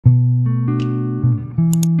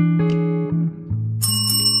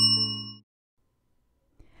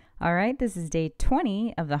All right, this is day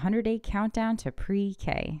 20 of the 100-day countdown to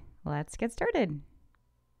pre-K. Let's get started.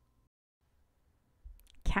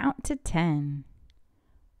 Count to 10.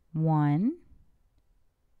 1,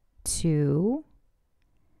 2,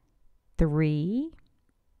 3,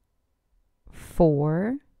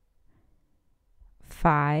 4,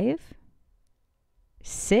 5,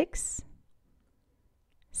 6,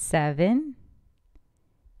 7,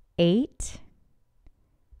 8,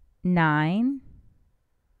 9,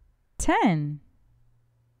 10.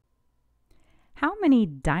 How many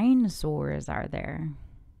dinosaurs are there?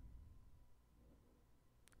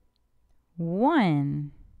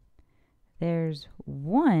 1. There's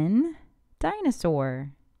 1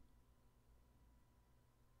 dinosaur.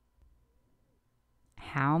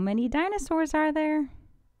 How many dinosaurs are there?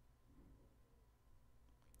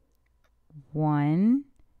 1,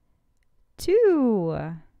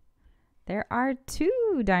 2. There are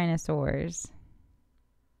 2 dinosaurs.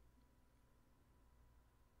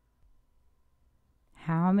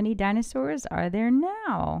 How many dinosaurs are there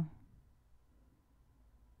now?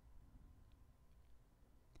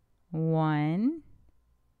 1,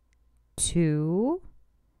 2,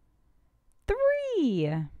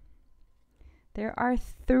 3. There are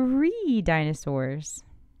 3 dinosaurs.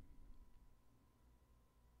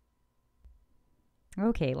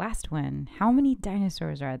 Okay, last one. How many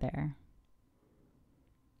dinosaurs are there?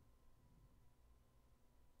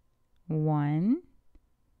 1,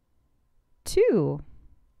 2.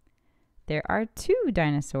 There are 2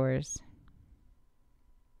 dinosaurs.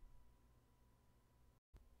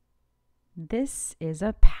 This is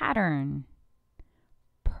a pattern.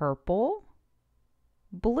 Purple,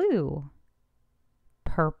 blue.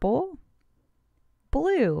 Purple,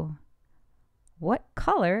 blue. What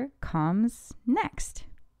color comes next?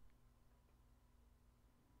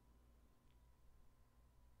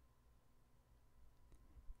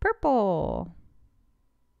 Purple.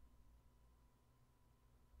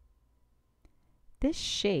 This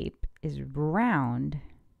shape is round.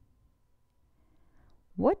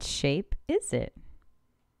 What shape is it?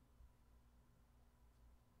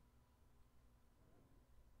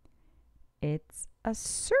 It's a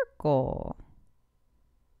circle.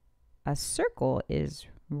 A circle is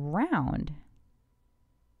round.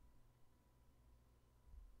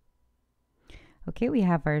 Okay, we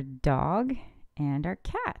have our dog and our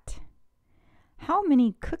cat. How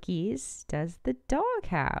many cookies does the dog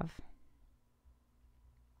have?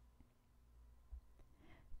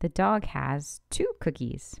 The dog has 2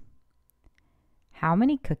 cookies. How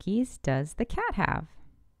many cookies does the cat have?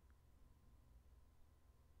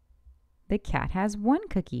 The cat has 1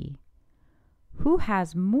 cookie. Who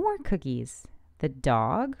has more cookies, the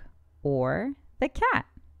dog or the cat?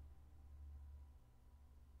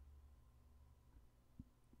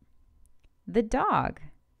 The dog.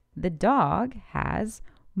 The dog has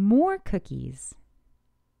more cookies.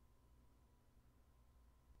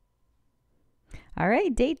 All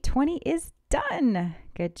right, day 20 is done.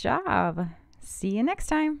 Good job. See you next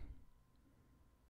time.